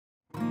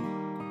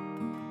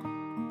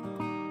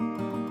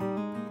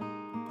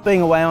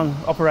Being away on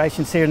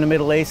operations here in the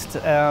Middle East,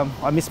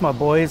 I miss my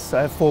boys.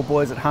 I have 4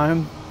 boys at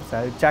home.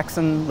 So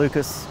Jackson,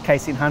 Lucas,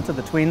 Casey and Hunter,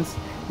 the twins.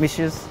 Miss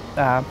yous.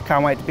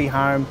 Can't wait to be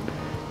home.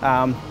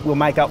 We'll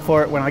make up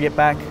for it when I get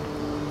back.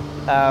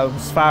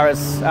 As far as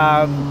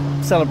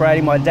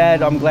celebrating my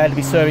dad, I'm glad to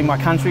be serving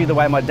my country the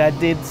way my dad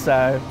did.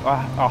 So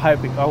I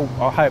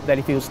hope that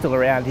if he was still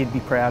around, he'd be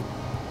proud.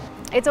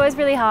 It's always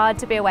really hard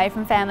to be away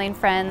from family and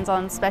friends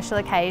on special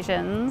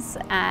occasions,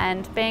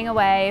 and being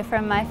away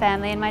from my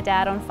family and my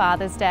dad on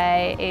Father's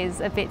Day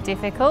is a bit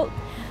difficult.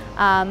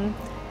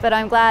 But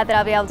I'm glad that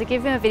I'll be able to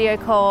give him a video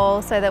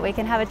call so that we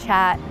can have a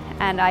chat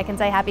and I can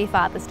say Happy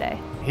Father's Day.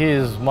 He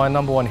is my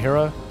 #1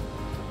 hero.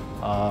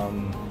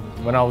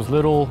 When I was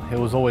little, he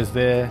was always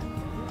there,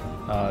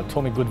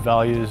 taught me good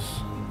values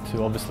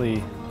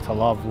to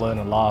love, learn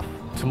and laugh.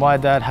 To my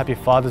dad, Happy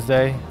Father's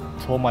Day.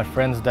 To all my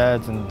friends'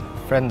 dads and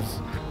friends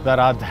that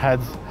I've had,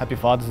 Happy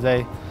Father's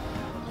Day.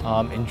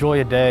 Enjoy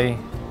your day.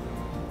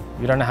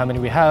 We don't know how many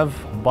we have,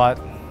 but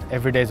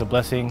every day is a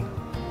blessing.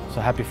 So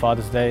Happy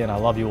Father's Day, and I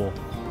love you all.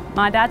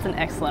 My dad's an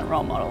excellent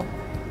role model.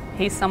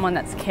 He's someone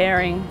that's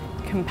caring,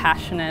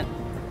 compassionate,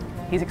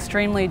 he's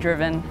extremely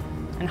driven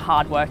and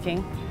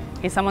hardworking.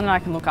 He's someone that I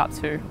can look up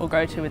to or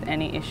go to with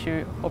any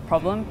issue or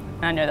problem,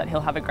 and I know that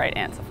he'll have a great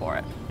answer for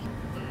it.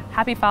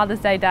 Happy Father's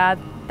Day, Dad.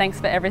 Thanks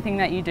for everything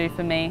that you do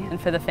for me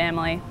and for the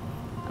family.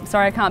 I'm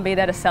sorry I can't be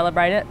there to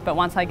celebrate it, but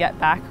once I get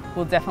back,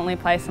 we'll definitely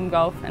play some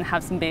golf and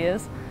have some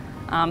beers.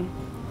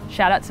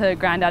 Shout out to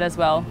Granddad as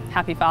well.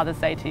 Happy Father's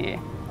Day to you.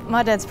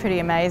 My dad's pretty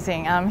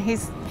amazing.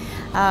 He's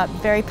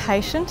very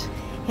patient.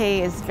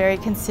 He is very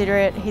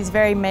considerate. He's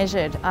very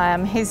measured.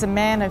 He's a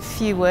man of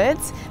few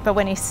words, but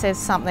when he says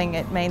something,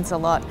 it means a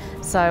lot.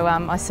 So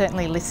I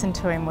certainly listen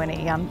to him when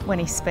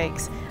he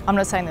speaks. I'm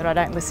not saying that I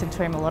don't listen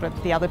to him a lot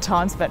of the other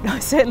times, but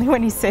certainly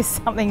when he says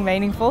something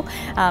meaningful,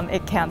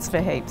 it counts for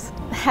heaps.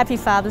 Happy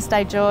Father's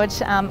Day,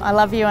 George. I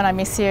love you and I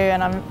miss you,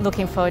 and I'm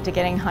looking forward to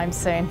getting home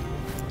soon.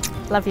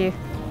 Love you.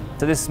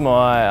 So this is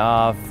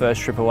my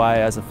first trip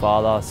away as a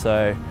father,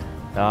 so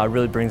it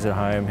really brings it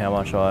home how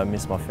much I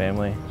miss my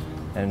family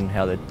and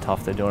how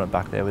tough they're doing it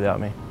back there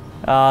without me.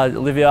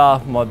 Olivia,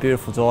 my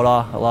beautiful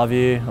daughter, I love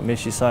you, I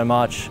miss you so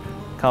much.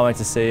 Can't wait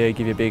to see you,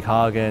 give you a big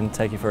hug and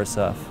take you for a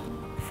surf.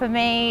 For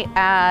me,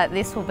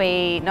 this will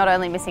be not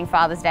only missing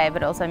Father's Day,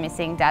 but also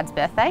missing Dad's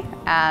birthday.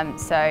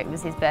 So it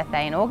was his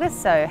birthday in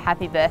August, so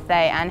happy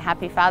birthday and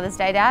happy Father's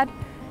Day, Dad.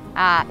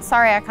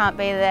 Sorry I can't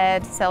be there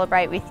to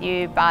celebrate with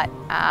you, but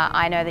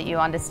I know that you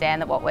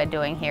understand that what we're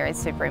doing here is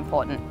super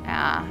important.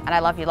 And I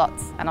love you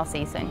lots, and I'll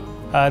see you soon.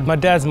 My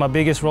dad's my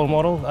biggest role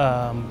model.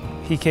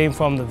 He came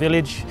from the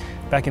village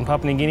back in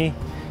Papua New Guinea,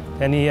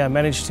 and he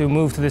managed to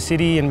move to the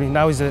city, and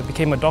now he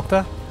became a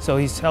doctor. So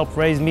he's helped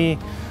raise me,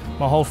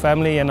 my whole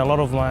family, and a lot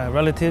of my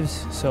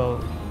relatives. So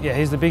yeah,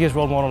 he's the biggest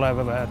role model I've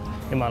ever had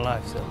in my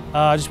life. So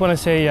I just want to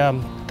say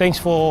thanks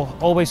for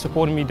always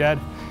supporting me, Dad.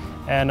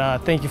 And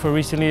thank you for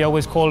recently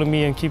always calling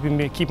me and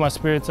keep my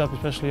spirits up,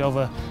 especially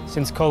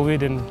since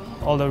COVID and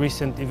all the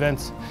recent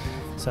events.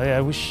 So yeah,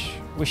 I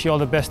wish you all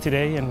the best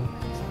today, and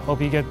hope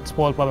you get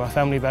spoiled by my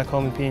family back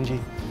home in PNG.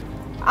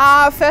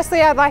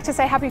 Firstly, I'd like to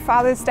say Happy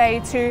Father's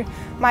Day to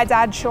my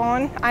dad,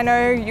 Sean. I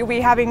know you'll be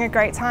having a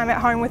great time at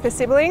home with the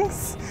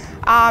siblings,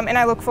 and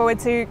I look forward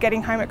to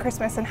getting home at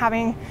Christmas and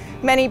having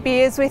many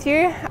beers with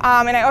you.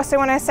 And I also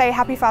want to say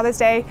Happy Father's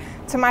Day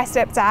to my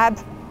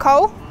stepdad,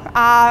 Cole.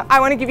 I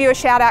want to give you a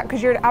shout out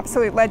because you're an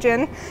absolute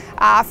legend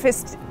for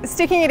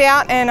sticking it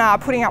out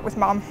and putting up with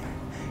Mum.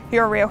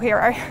 You're a real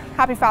hero.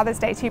 Happy Father's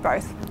Day to you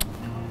both.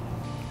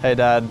 Hey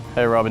Dad,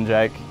 hey Rob and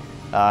Jake.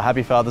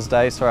 Happy Father's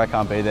Day. Sorry I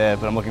can't be there,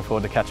 but I'm looking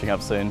forward to catching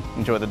up soon.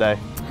 Enjoy the day.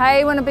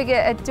 Hey, I want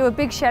to do a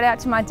big shout out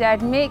to my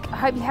dad, Mick. I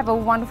hope you have a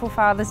wonderful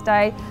Father's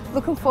Day.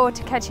 Looking forward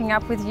to catching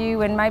up with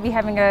you and maybe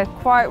having a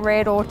quiet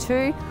red or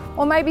 2,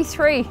 or maybe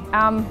 3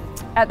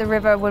 at the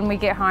river when we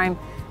get home.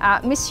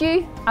 Miss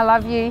you, I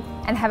love you,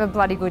 and have a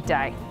bloody good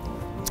day.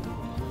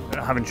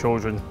 Having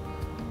children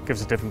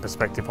gives a different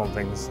perspective on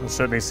things, and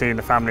certainly seeing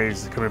the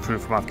families coming through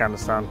from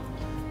Afghanistan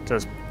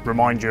does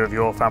remind you of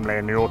your family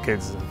and your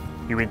kids.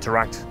 You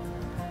interact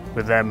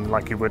with them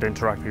like you would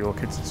interact with your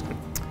kids. It's good.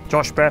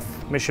 Josh, Beth,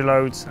 miss you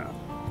loads,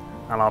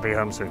 and I'll be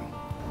home soon.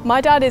 My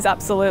dad is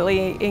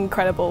absolutely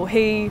incredible.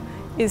 He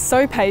is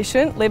so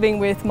patient, living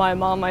with my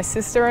mum, my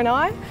sister and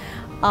I.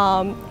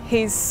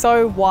 He's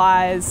so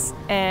wise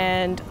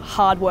and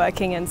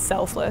hardworking and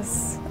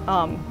selfless.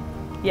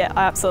 Yeah,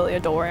 I absolutely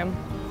adore him.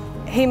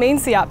 He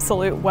means the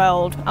absolute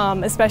world,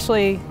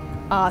 especially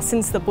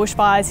since the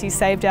bushfires. He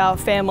saved our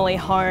family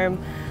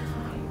home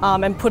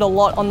and put a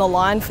lot on the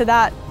line for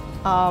that.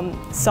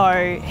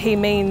 So he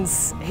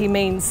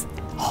means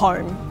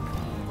home.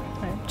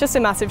 Just a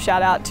massive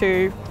shout out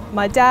to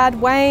my dad,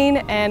 Wayne,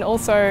 and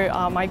also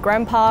my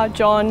grandpa,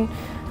 John.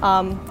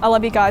 I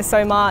love you guys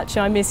so much,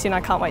 and I miss you, and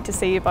I can't wait to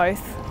see you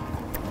both.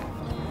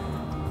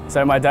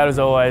 So my dad was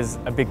always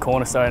a big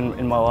cornerstone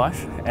in my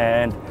life,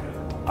 and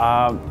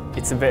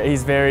he's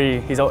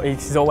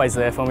always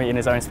there for me in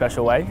his own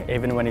special way,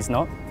 even when he's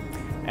not.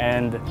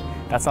 And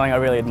that's something I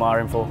really admire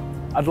him for.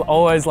 I'd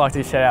always like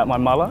to shout out my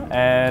mother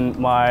and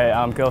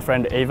my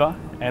girlfriend Eva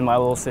and my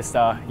little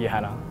sister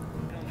Johanna.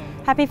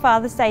 Happy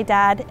Father's Day,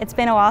 Dad. It's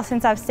been a while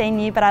since I've seen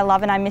you, but I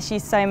love and I miss you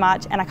so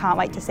much and I can't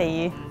wait to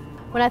see you.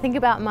 When I think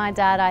about my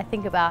dad, I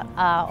think about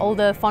all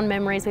the fond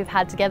memories we've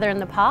had together in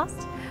the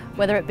past,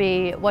 whether it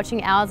be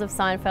watching hours of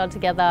Seinfeld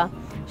together,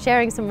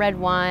 sharing some red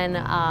wine,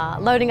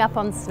 loading up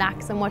on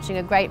snacks and watching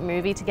a great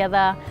movie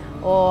together,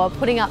 or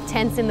putting up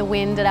tents in the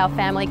wind at our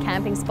family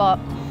camping spot.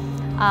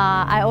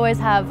 I always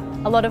have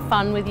a lot of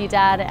fun with you,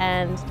 Dad,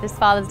 and this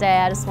Father's Day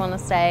I just want to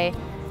say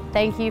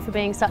thank you for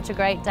being such a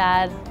great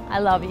dad. I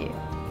love you.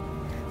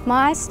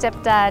 My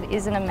stepdad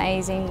is an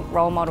amazing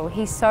role model.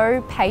 He's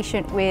so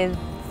patient with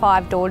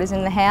 5 daughters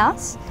in the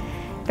house,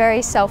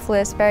 very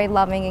selfless, very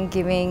loving and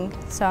giving.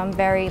 So I'm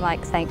very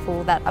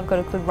thankful that I've got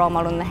a good role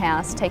model in the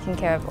house taking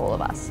care of all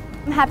of us.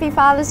 Happy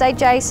Father's Day,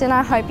 Jason.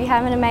 I hope you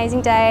have an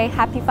amazing day.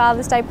 Happy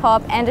Father's Day,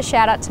 Pop, and a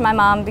shout out to my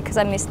mum because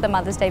I missed the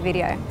Mother's Day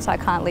video, so I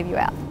can't leave you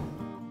out.